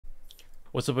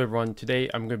What's up everyone? Today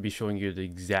I'm going to be showing you the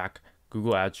exact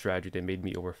Google Ads strategy that made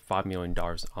me over $5 million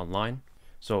online.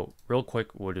 So real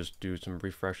quick, we'll just do some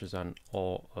refreshes on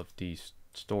all of these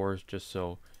stores just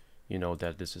so you know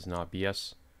that this is not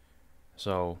BS.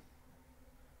 So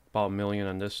about $1 million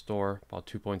on this store, about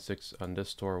 2.6 on this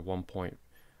store,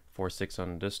 1.46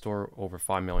 on this store, over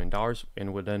 $5 million.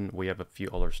 And then we have a few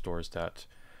other stores that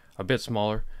are a bit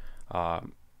smaller.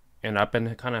 And I've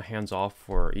been kind of hands off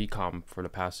for ecom for the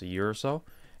past year or so.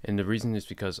 And the reason is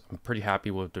because I'm pretty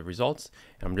happy with the results.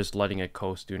 And I'm just letting it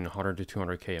coast doing 100 to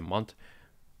 200K a month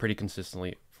pretty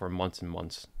consistently for months and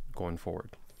months going forward.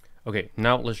 Okay,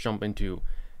 now let's jump into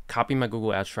copying my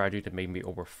Google Ads strategy that made me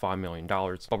over $5 million.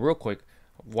 But real quick,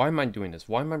 why am I doing this?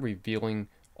 Why am I revealing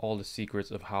all the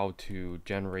secrets of how to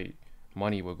generate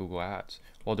money with Google Ads?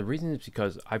 Well, the reason is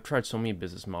because I've tried so many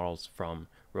business models from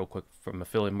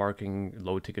affiliate marketing,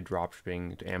 low ticket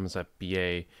dropshipping, to Amazon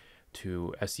FBA,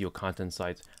 to SEO content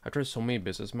sites. I've tried so many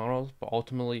business models, but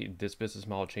ultimately this business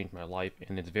model changed my life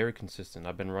and it's very consistent.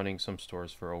 I've been running some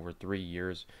stores for over 3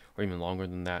 years or even longer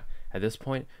than that. At this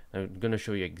point, I'm going to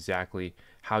show you exactly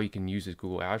how you can use this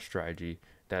Google Ads strategy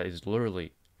that is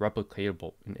literally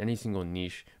replicatable in any single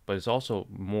niche, but it's also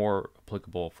more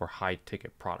applicable for high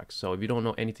ticket products. So if you don't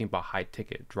know anything about high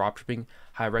ticket dropshipping,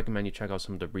 I recommend you check out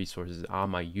some of the resources on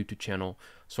my YouTube channel,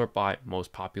 sort by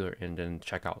most popular, and then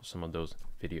check out some of those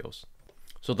videos.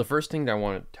 So the first thing that I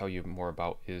want to tell you more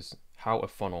about is how a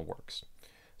funnel works.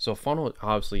 So a funnel,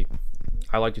 obviously,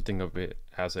 I like to think of it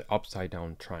as an upside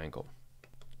down triangle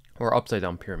or upside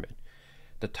down pyramid.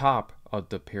 The top of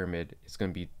the pyramid is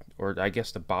going to be, or I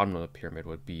guess the bottom of the pyramid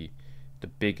would be the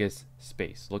biggest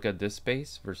space. Look at this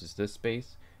space versus this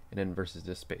space, and then versus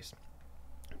this space.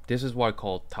 This is what I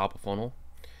call top of funnel.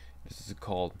 This is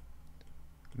called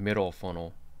middle of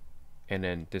funnel, and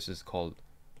then this is called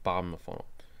bottom of funnel.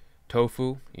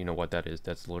 Tofu, you know what that is.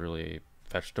 That's literally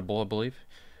a vegetable, I believe.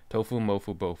 Tofu,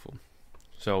 mofu, bofu.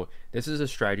 So this is a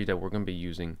strategy that we're going to be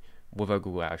using with our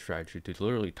Google Ads strategy to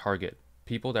literally target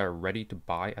people that are ready to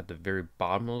buy at the very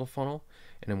bottom of the funnel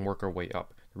and then work our way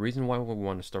up. The reason why we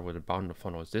want to start with the bottom of the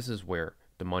funnel is this is where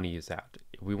the money is at.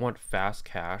 If we want fast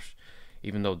cash,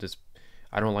 even though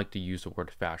I don't like to use the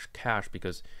word fast cash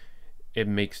because it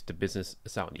makes the business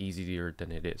sound easier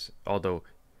than it is. Although,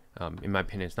 in my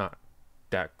opinion, it's not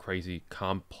that crazy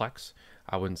complex.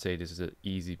 I wouldn't say this is an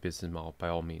easy business model by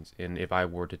all means. And if I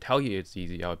were to tell you it's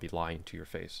easy, I would be lying to your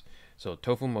face. So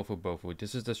tofu, mofu, bofu,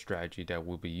 this is the strategy that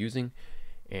we'll be using.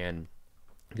 And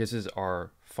this is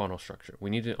our funnel structure. We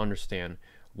need to understand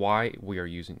why we are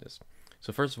using this.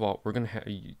 So first of all, we're going to have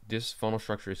this funnel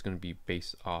structure is going to be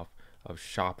based off of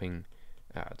shopping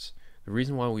ads. The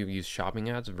reason why we use shopping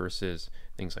ads versus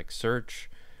things like search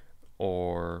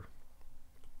or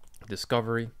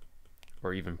discovery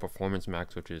or even performance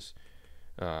max, which is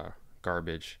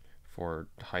garbage for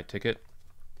high ticket.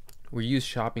 We use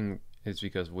shopping is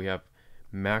because we have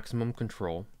maximum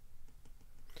control,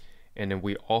 and then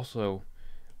we also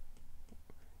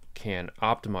can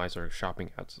optimize our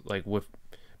shopping ads. Like with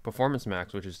performance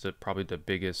max, which is probably the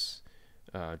biggest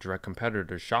direct competitor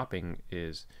to shopping,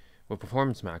 is with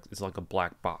performance max it's like a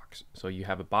black box. So you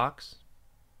have a box,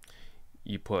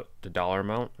 you put the dollar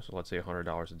amount, so let's say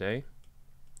 $100 a day,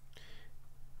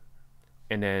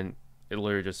 and then it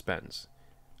literally just spends.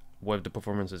 What if the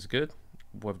performance is good?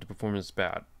 What if the performance is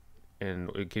bad? And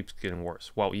it keeps getting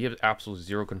worse. Well, you have absolute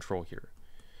zero control here.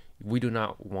 We do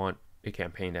not want a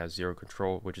campaign that has zero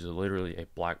control, which is literally a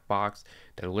black box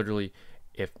that literally,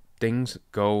 if things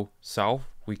go south,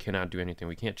 we cannot do anything.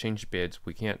 We can't change bids.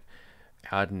 We can't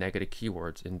add negative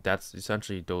keywords. And that's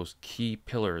essentially those key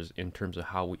pillars in terms of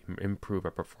how we improve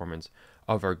our performance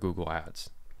of our Google Ads.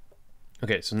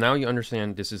 Okay, so now you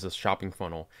understand this is a shopping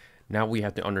funnel. Now we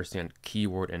have to understand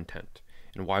keyword intent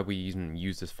and why we even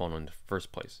use this funnel in the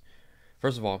first place.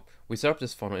 First of all, we set up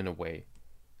this funnel in a way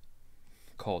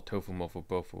called tofu, mofu,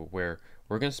 bofu, where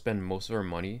we're going to spend most of our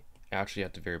money actually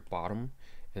at the very bottom,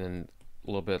 and then a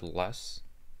little bit less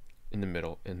in the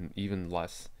middle, and even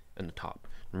less in the top.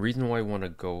 The reason why we want to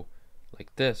go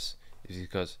like this is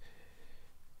because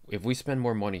if we spend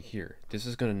more money here, this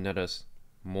is going to net us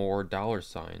more dollar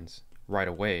signs right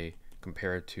away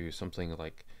compared to something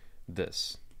like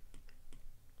this.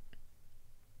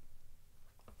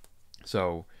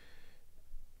 So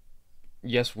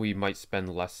yes, we might spend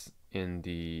less in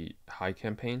the high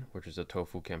campaign, which is a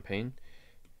tofu campaign.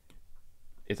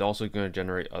 It's also going to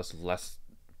generate us less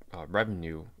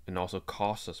revenue and also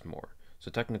cost us more. So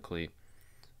technically,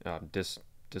 this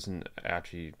doesn't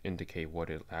actually indicate what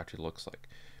it actually looks like,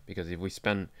 because if we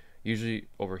spend, usually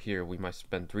over here we might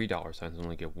spend $3 signs and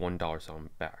only get $1 sign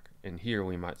back, and here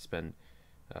we might spend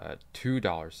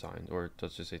 $2 signs, or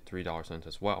let's just say $3 signs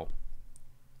as well.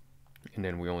 And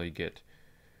then we only get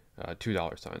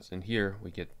 $2 signs. And here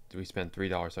we spend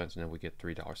 $3 signs, and then we get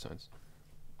 $3 signs.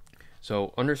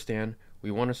 So understand,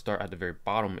 we want to start at the very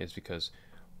bottom is because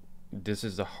this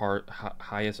is the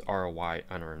highest ROI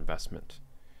on our investment.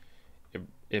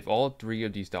 If all three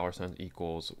of these dollar signs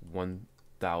equals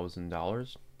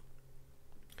 $1,000,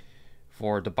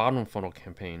 for the bottom funnel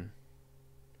campaign,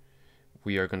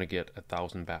 we are going to get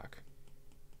 1,000 back.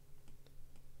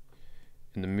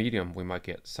 In the medium, we might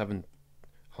get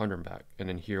 700 back, and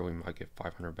then here we might get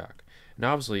 500 back. And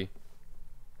obviously,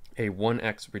 a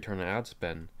 1x return on ad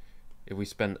spend, if we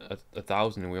spend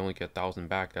 1,000 and we only get 1,000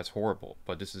 back, that's horrible.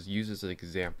 But this is used as an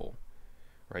example,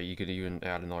 right? You could even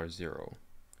add another 0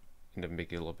 and then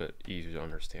make it a little bit easier to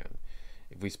understand.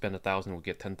 If we spend 1,000, we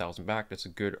get 10,000 back. That's a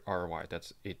good ROI.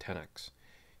 That's a 10x.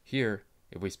 Here,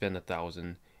 if we spend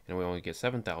 1,000 and we only get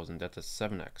 7,000, that's a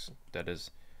 7x. That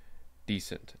is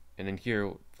decent. And then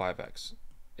here, 5x.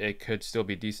 It could still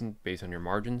be decent based on your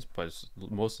margins, but it's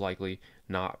most likely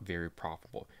not very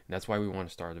profitable. And that's why we want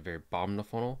to start at the very bottom of the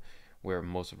funnel, where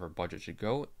most of our budget should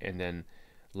go, and then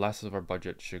less of our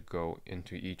budget should go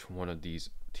into each one of these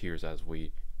tiers as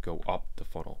we go up the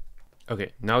funnel.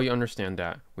 Okay, now you understand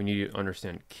that, we need to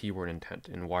understand keyword intent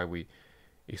and why we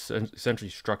essentially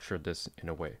structure this in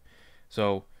a way.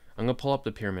 So I'm going to pull up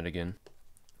the pyramid again.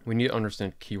 We need to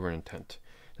understand keyword intent.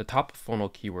 The top funnel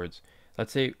keywords,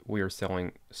 let's say we are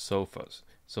selling sofas.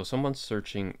 So someone's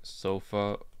searching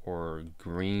sofa or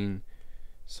green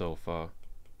sofa.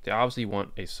 They obviously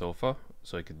want a sofa.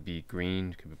 So it could be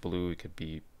green, it could be blue, it could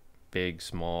be big,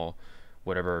 small,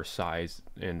 whatever size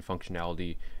and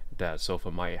functionality that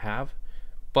sofa might have.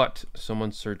 But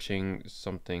someone's searching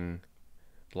something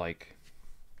like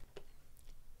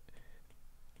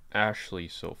Ashley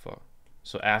sofa.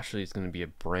 So Ashley is going to be a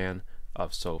brand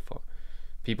of sofa.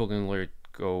 People can literally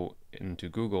go into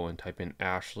Google and type in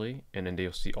Ashley, and then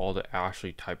they'll see all the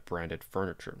Ashley type branded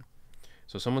furniture.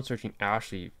 So someone searching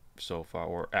Ashley sofa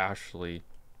or Ashley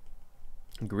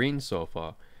green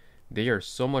sofa, they are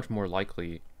so much more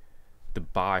likely to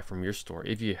buy from your store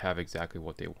if you have exactly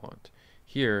what they want.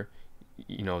 Here,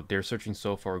 you know, they're searching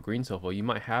sofa or green sofa. You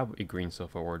might have a green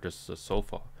sofa or just a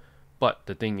sofa, but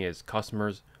the thing is,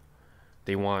 customers,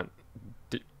 they want,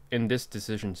 in this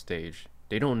decision stage,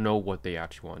 they don't know what they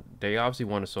actually want. They obviously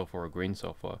want a sofa or a green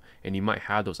sofa, and you might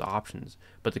have those options,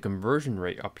 but the conversion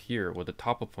rate up here with the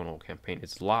top of funnel campaign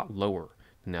is a lot lower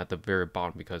than at the very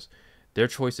bottom, because their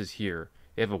choices here,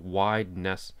 they have a wide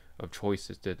nest of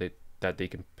choices that they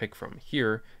can pick from.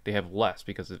 Here, they have less,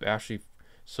 because if Ashley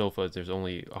sofas, there's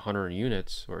only 100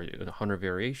 units or 100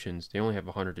 variations, they only have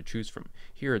 100 to choose from.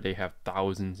 Here, they have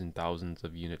thousands and thousands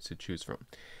of units to choose from.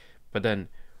 But then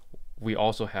we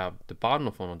also have the bottom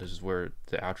of the funnel. This is where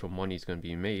the actual money is going to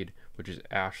be made, which is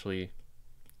Ashley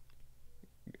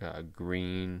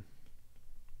green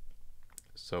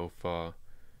sofa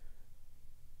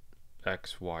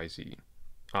XYZ.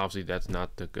 Obviously, that's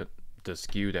not the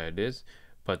SKU that it is,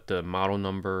 but the model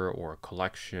number or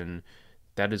collection,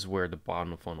 that is where the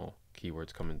bottom of funnel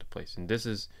keywords come into place. And this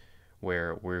is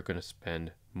where we're going to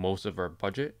spend most of our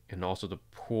budget, and also the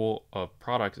pool of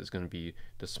products is going to be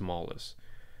the smallest.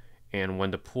 And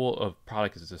when the pool of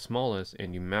products is the smallest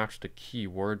and you match the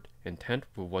keyword intent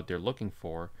with what they're looking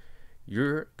for,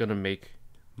 you're going to make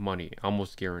money,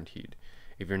 almost guaranteed.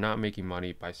 If you're not making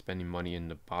money by spending money in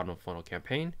the bottom of funnel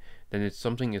campaign, then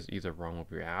something is either wrong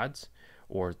with your ads,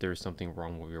 or there's something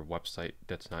wrong with your website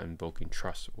that's not invoking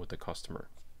trust with the customer.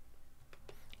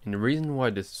 And the reason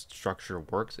why this structure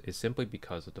works is simply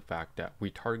because of the fact that we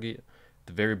target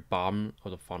the very bottom of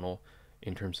the funnel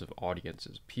in terms of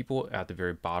audiences. People at the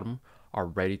very bottom are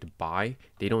ready to buy.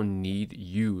 They don't need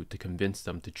you to convince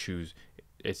them to choose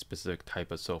a specific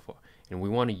type of sofa. And we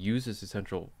want to use this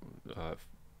essential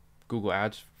Google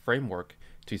Ads framework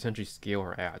to essentially scale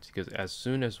our ads, because as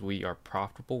soon as we are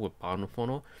profitable with bottom of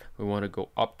funnel, we want to go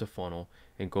up the funnel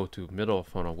and go to middle of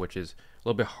funnel, which is a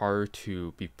little bit harder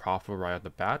to be profitable right off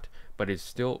the bat, but it's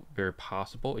still very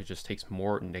possible. It just takes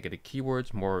more negative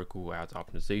keywords, more Google Ads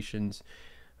optimizations.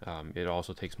 It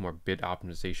also takes more bid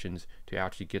optimizations to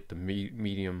actually get the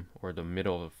medium or the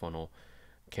middle of the funnel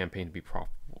campaign to be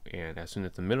profitable. And as soon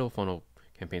as the middle funnel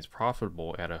campaign is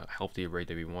profitable at a healthy rate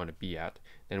that we want to be at,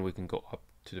 then we can go up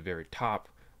to the very top,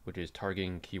 which is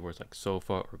targeting keywords like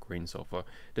sofa or green sofa.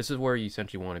 This is where you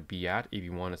essentially want to be at if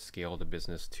you want to scale the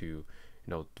business to,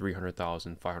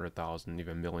 $300,000, $500,000,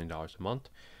 even $1 million a month.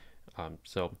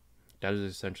 So that is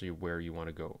essentially where you want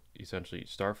to go. Essentially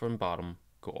start from bottom,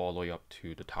 go all the way up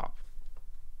to the top.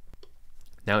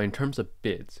 Now, in terms of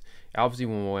bids, obviously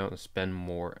we want to spend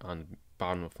more on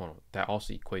bottom of the funnel. That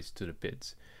also equates to the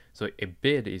bids. So a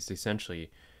bid is essentially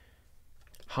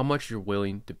how much you're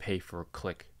willing to pay for a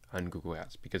click on Google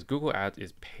Ads, because Google Ads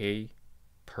is pay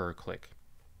per click,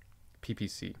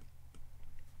 PPC.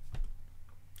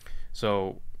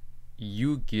 So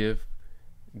you give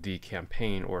the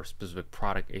campaign or a specific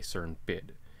product a certain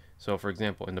bid. So for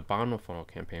example, in the bottom of funnel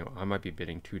campaign, I might be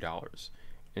bidding $2.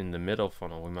 In the middle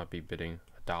funnel, we might be bidding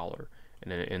 $1.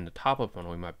 And then in the top of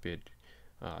funnel, we might bid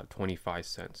 25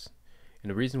 cents. And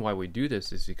the reason why we do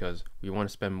this is because we want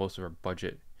to spend most of our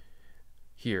budget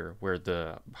here, where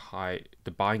the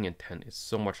buying intent is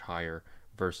so much higher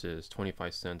versus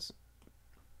 25 cents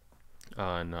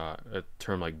on a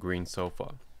term like green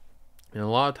sofa. And a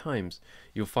lot of times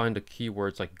you'll find the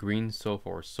keywords like green sofa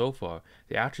or sofa,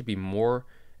 they actually be more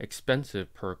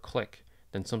expensive per click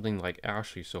than something like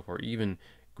Ashley sofa, or even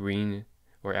green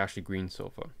or Ashley green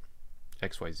sofa,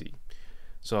 XYZ.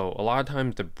 So a lot of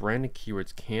times the branded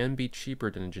keywords can be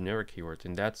cheaper than the generic keywords,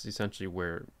 and that's essentially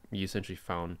where you essentially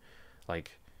found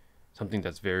like something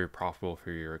that's very profitable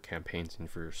for your campaigns and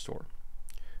for your store.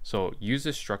 So use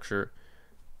this structure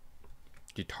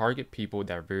to target people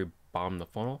that are very bottom of the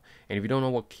funnel. And if you don't know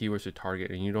what keywords to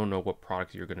target and you don't know what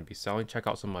products you're going to be selling, check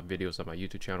out some of my videos on my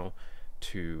YouTube channel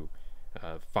to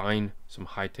find some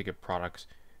high ticket products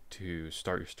to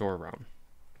start your store around.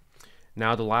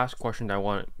 Now the last question that I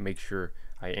want to make sure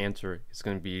I answer is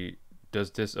going to be,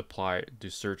 does this apply to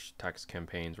search text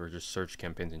campaigns or just search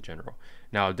campaigns in general?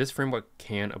 Now this framework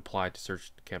can apply to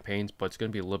search campaigns, but it's going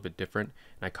to be a little bit different,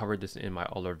 and I covered this in my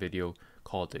other video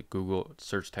called the Google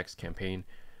search text campaign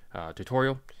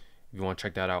tutorial, if you want to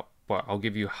check that out. But I'll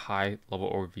give you a high level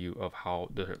overview of how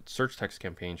the search text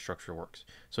campaign structure works.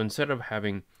 So instead of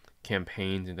having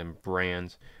campaigns and then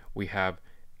brands, we have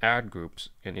ad groups,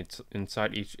 and it's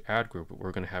inside each ad group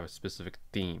we're going to have a specific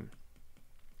theme.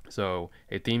 So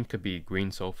a theme could be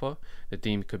green sofa, the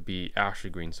theme could be Ashley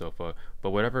green sofa,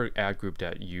 but whatever ad group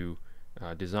that you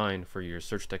design for your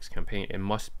search text campaign, it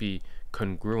must be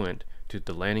congruent to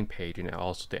the landing page and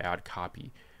also the ad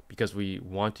copy, because we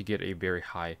want to get a very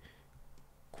high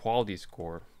quality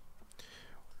score.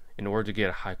 In order to get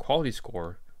a high quality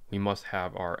score, we must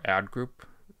have our ad group,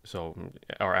 so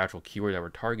our actual keyword that we're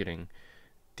targeting,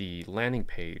 the landing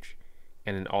page,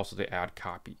 and then also the ad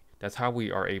copy. That's how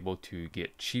we are able to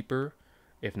get cheaper,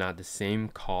 if not the same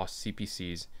cost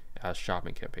CPCs as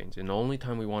shopping campaigns. And the only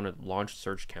time we want to launch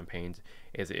search campaigns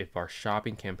is if our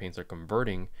shopping campaigns are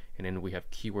converting and then we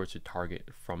have keywords to target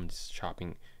from these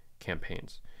shopping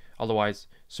campaigns. Otherwise,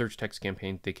 search text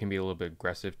campaigns, they can be a little bit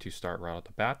aggressive to start right off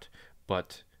the bat,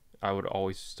 but I would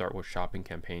always start with shopping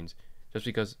campaigns just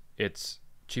because it's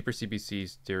cheaper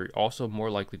CPCs. They're also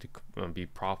more likely to be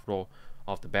profitable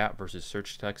off the bat versus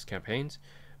search text campaigns.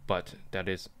 But that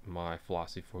is my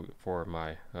philosophy for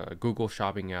my Google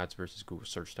shopping ads versus Google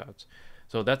search ads.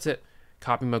 So that's it.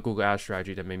 Copy my Google ad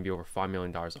strategy that made me over $5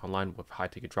 million online with high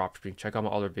ticket dropshipping. Check out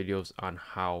my other videos on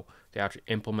how to actually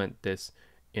implement this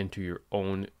into your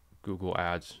own Google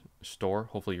ads store.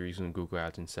 Hopefully you're using Google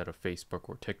ads instead of Facebook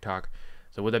or TikTok.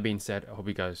 So with that being said, I hope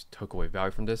you guys took away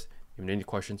value from this. If you have any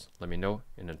questions, let me know.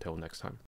 And until next time.